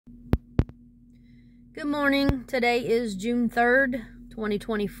Good morning. Today is June 3rd,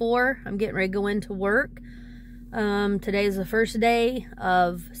 2024. I'm getting ready to go into work. Today is the first day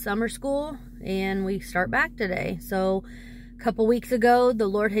of summer school and we start back today. So a couple weeks ago, the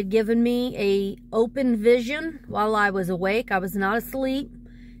Lord had given me a open vision while I was awake. I was not asleep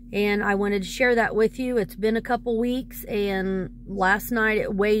and I wanted to share that with you. It's been a couple weeks and last night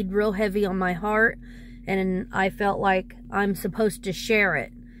it weighed real heavy on my heart and I felt like I'm supposed to share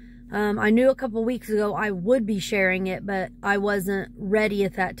it. I knew a couple weeks ago I would be sharing it, but I wasn't ready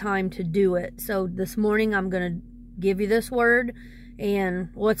at that time to do it. So this morning I'm going to give you this word, and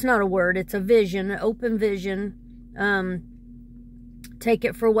well, it's not a word, it's a vision, an open vision. Take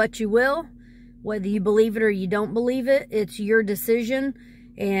it for what you will, whether you believe it or you don't believe it. It's your decision,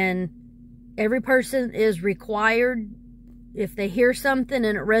 and every person is required, if they hear something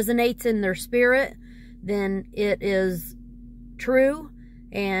and it resonates in their spirit, then it is true.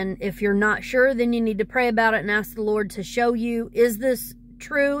 And if you're not sure, then you need to pray about it and ask the Lord to show you, is this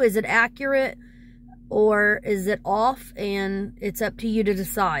true? Is it accurate? Or is it off? And it's up to you to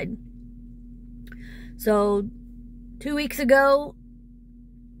decide. So 2 weeks ago,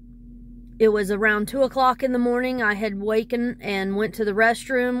 it was around 2 o'clock in the morning. I had wakened and went to the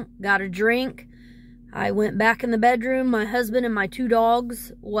restroom, got a drink. I went back in the bedroom. My husband and my 2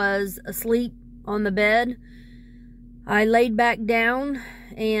 dogs was asleep on the bed. I laid back down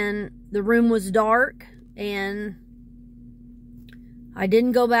and the room was dark and I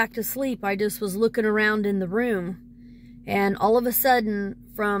didn't go back to sleep. I just was looking around in the room, and all of a sudden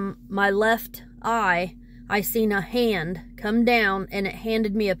from my left eye I seen a hand come down and it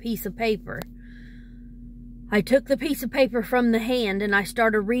handed me a piece of paper. I took the piece of paper from the hand and I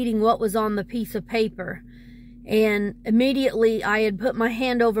started reading what was on the piece of paper. And immediately I had put my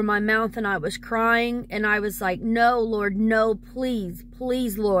hand over my mouth and I was crying and I was like, no, Lord, no, please,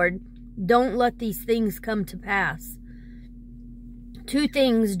 please, Lord, don't let these things come to pass. 2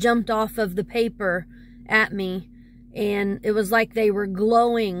 things jumped off of the paper at me and it was like they were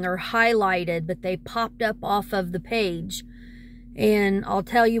glowing or highlighted, but they popped up off of the page. And I'll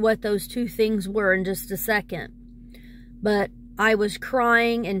tell you what those 2 things were in just a second. But I was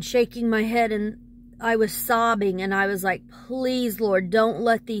crying and shaking my head and I was sobbing and I was like, please, Lord, don't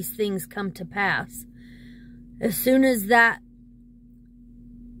let these things come to pass. As soon as that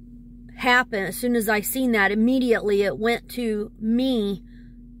happened, as soon as I seen that, immediately it went to me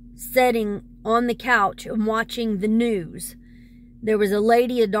sitting on the couch and watching the news. There was a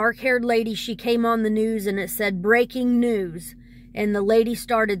lady, a dark-haired lady, she came on the news and it said breaking news. And the lady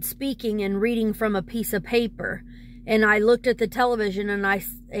started speaking and reading from a piece of paper. And I looked at the television and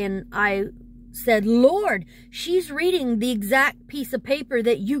I said, Lord, she's reading the exact piece of paper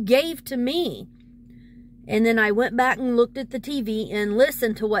that you gave to me. And then I went back and looked at the TV and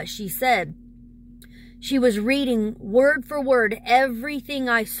listened to what she said. She was reading word for word everything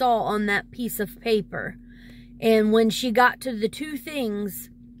I saw on that piece of paper. And when she got to the 2 things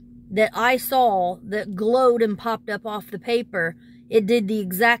that I saw that glowed and popped up off the paper, it did the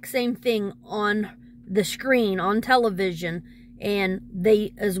exact same thing on the screen, on television. And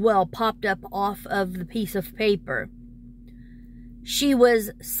they as well popped up off of the piece of paper. She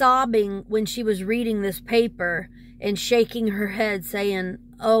was sobbing when she was reading this paper and shaking her head saying,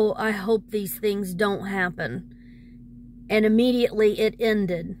 oh, I hope these things don't happen. And immediately it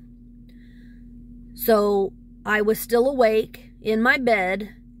ended. So I was still awake in my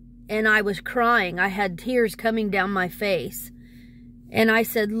bed and I was crying. I had tears coming down my face. And I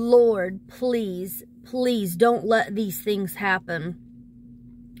said, Lord, please, please don't let these things happen.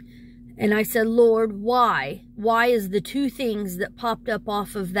 And I said, Lord, why? Why is the 2 things that popped up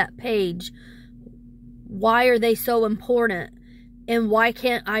off of that page, why are they so important? And why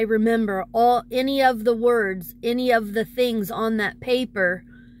can't I remember any of the words, any of the things on that paper?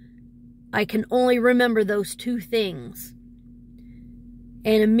 I can only remember those 2 things.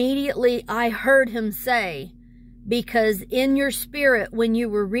 And immediately I heard him say, because in your spirit when you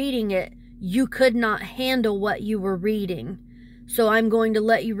were reading it, you could not handle what you were reading. So I'm going to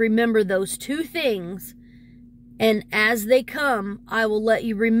let you remember those 2 things. And as they come, I will let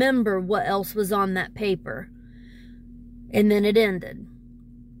you remember what else was on that paper. And then it ended.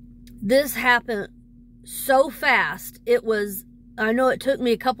 This happened so fast. I know it took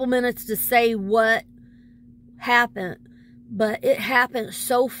me a couple minutes to say what happened, but it happened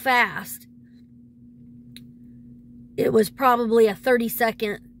so fast. It was probably a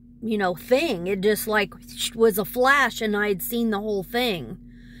 30-second thing. It just like was a flash and I had seen the whole thing.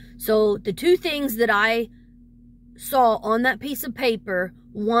 So the 2 things that I saw on that piece of paper,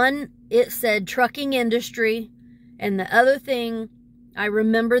 one, it said trucking industry, and the other thing I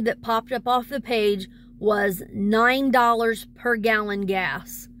remember that popped up off the page was $9 per gallon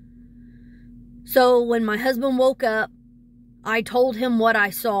gas. So when my husband woke up, I told him what I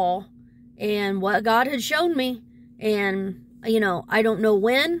saw and what God had shown me. And, you know, I don't know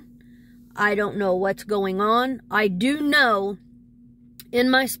when. I don't know what's going on. I do know in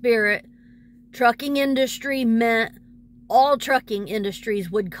my spirit, trucking industry meant all trucking industries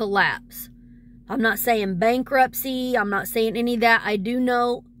would collapse. I'm not saying bankruptcy. I'm not saying any of that. I do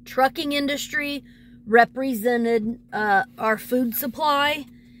know trucking industry represented our food supply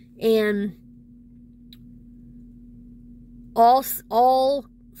and all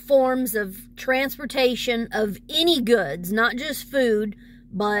forms of transportation of any goods, not just food,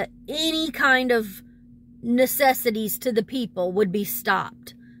 but any kind of necessities to the people would be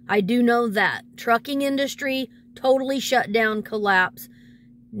stopped. I do know that. Trucking industry totally shut down, collapse.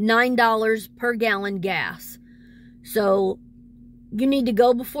 $9 per gallon gas. So you need to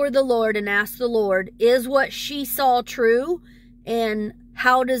go before the Lord and ask the Lord, is what she saw true? And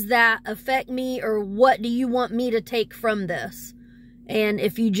how does that affect me? Or what do you want me to take from this? And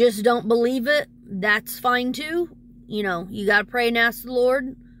if you just don't believe it, that's fine too. You know, you got to pray and ask the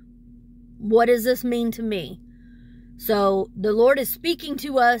Lord, what does this mean to me? So the Lord is speaking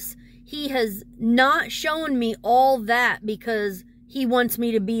to us. He has not shown me all that because He wants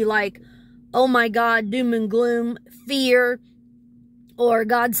me to be like, oh my God, doom and gloom, fear. Or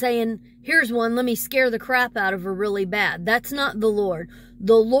God saying, here's one, let me scare the crap out of her really bad. That's not the Lord.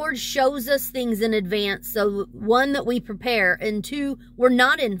 The Lord shows us things in advance. So one, that we prepare. And two, we're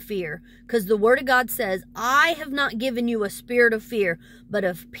not in fear. Because the Word of God says, I have not given you a spirit of fear, but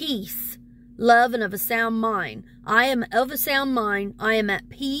of peace, love, and of a sound mind. I am of a sound mind. I am at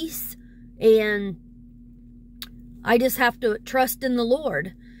peace. And I just have to trust in the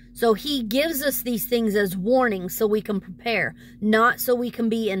Lord. So He gives us these things as warnings so we can prepare, not so we can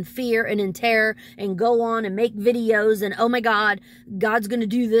be in fear and in terror and go on and make videos and, oh my God, God's going to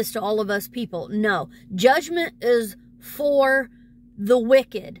do this to all of us people. No, judgment is for the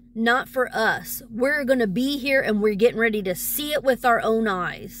wicked, not for us. We're going to be here and we're getting ready to see it with our own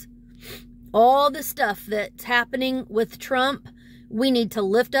eyes. All the stuff that's happening with Trump, we need to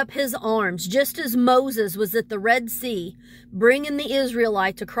lift up his arms, just as Moses was at the Red Sea, bringing the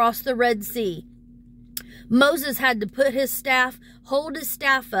Israelites across the Red Sea. Moses had to put his staff, hold his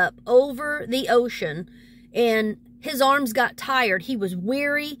staff up over the ocean, and his arms got tired. He was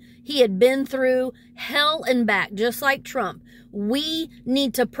weary. He had been through hell and back, just like Trump. We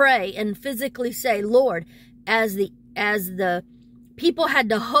need to pray and physically say, Lord, as the people had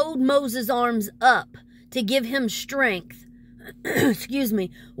to hold Moses' arms up to give him strength, excuse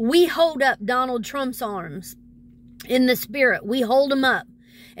me, we hold up Donald Trump's arms in the spirit. We hold him up.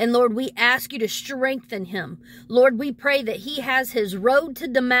 And Lord, we ask you to strengthen him. Lord, we pray that he has his road to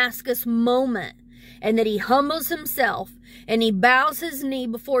Damascus moment and that he humbles himself and he bows his knee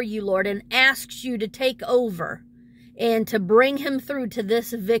before you, Lord, and asks you to take over and to bring him through to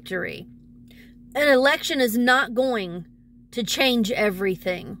this victory. An election is not going to change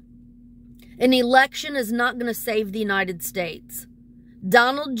everything. An election is not going to save the United States.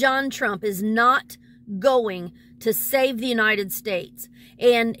 Donald John Trump is not going to save the United States.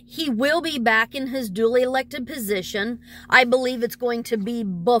 And he will be back in his duly elected position. I believe it's going to be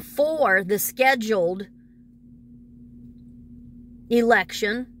before the scheduled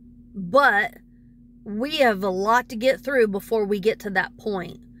election. But we have a lot to get through before we get to that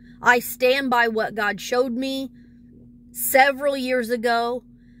point. I stand by what God showed me several years ago,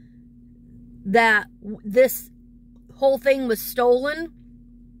 that this whole thing was stolen,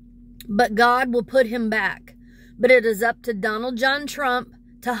 but God will put him back. But it is up to Donald John Trump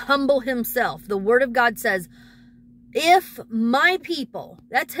to humble himself. The Word of God says, if my people,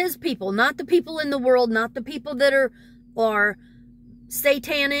 that's his people, not the people in the world, not the people that are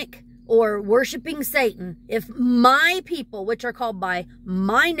satanic or worshiping Satan, if my people, which are called by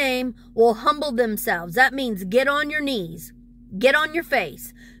my name, will humble themselves, that means get on your knees, get on your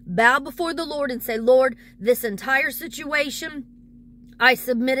face, bow before the Lord and say, Lord, this entire situation, I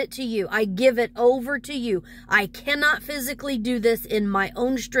submit it to you. I give it over to you. I cannot physically do this in my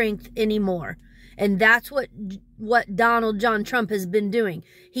own strength anymore. And that's what Donald John Trump has been doing.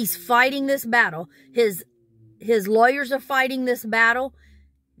 He's fighting this battle. His lawyers are fighting this battle.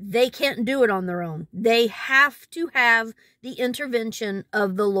 They can't do it on their own. They have to have the intervention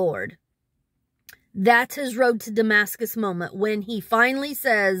of the Lord. That's his road to Damascus moment, when he finally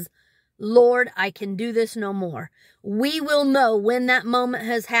says, Lord, I can do this no more. We will know when that moment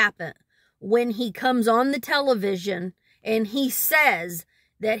has happened, when he comes on the television and he says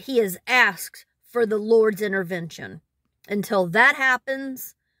that he has asked for the Lord's intervention. Until that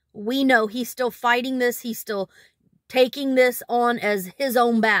happens, we know he's still fighting this. He's still taking this on as his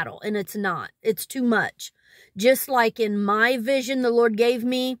own battle, and it's not. It's too much. Just like in my vision the Lord gave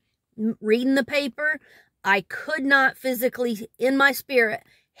me, reading the paper, I could not physically, in my spirit,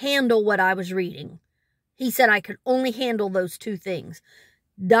 handle what I was reading. He said I could only handle those two things.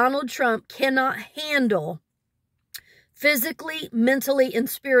 Donald Trump cannot handle physically, mentally, and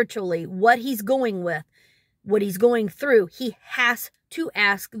spiritually what he's going with, what he's going through. He has to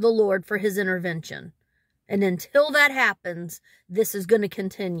ask the Lord for his intervention. And until that happens, this is going to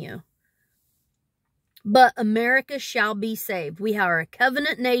continue. But America shall be saved. We are a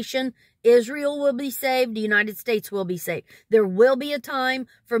covenant nation. Israel will be saved. The United States will be saved. There will be a time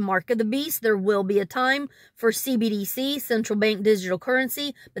for Mark of the Beast. There will be a time for CBDC, Central Bank Digital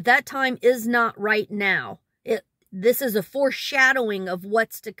Currency. But that time is not right now. This is a foreshadowing of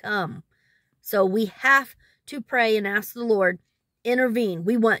what's to come. So we have to pray and ask the Lord, intervene.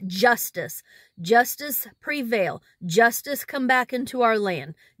 We want justice. Justice prevail. Justice come back into our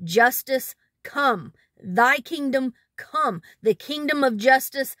land. Justice come. Thy kingdom come. The kingdom of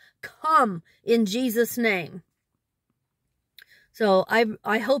justice come in Jesus' name. So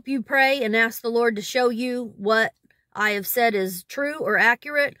I hope you pray and ask the Lord to show you what I have said is true or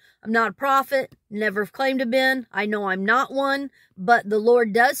accurate. I'm not a prophet, never claimed to have been. I know I'm not one, but the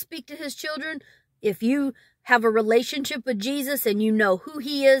Lord does speak to his children. If you have a relationship with Jesus and you know who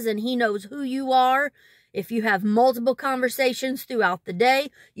he is and he knows who you are, if you have multiple conversations throughout the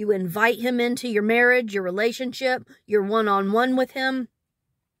day, you invite him into your marriage, your relationship, your one-on-one with him,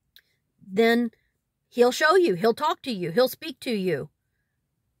 then he'll show you, he'll talk to you, he'll speak to you.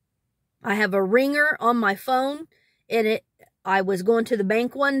 I have a ringer on my phone, and I was going to the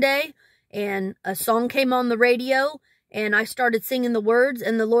bank one day, and a song came on the radio, and I started singing the words,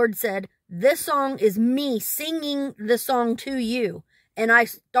 and the Lord said, this song is me singing the song to you. And I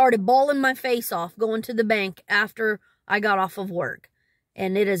started bawling my face off going to the bank after I got off of work.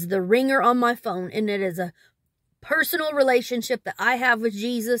 And it is the ringer on my phone, and it is a personal relationship that I have with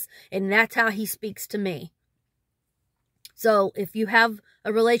Jesus, and that's how he speaks to me. So if you have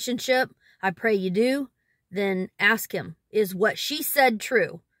a relationship, I pray you do, then ask him, is what she said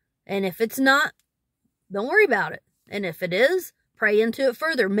true? And if it's not, don't worry about it. And if it is, pray into it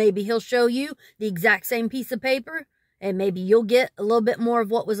further. Maybe he'll show you the exact same piece of paper, and maybe you'll get a little bit more of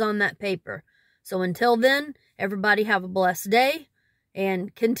what was on that paper. So until then, everybody have a blessed day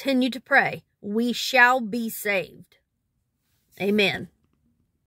and continue to pray. We shall be saved. Amen.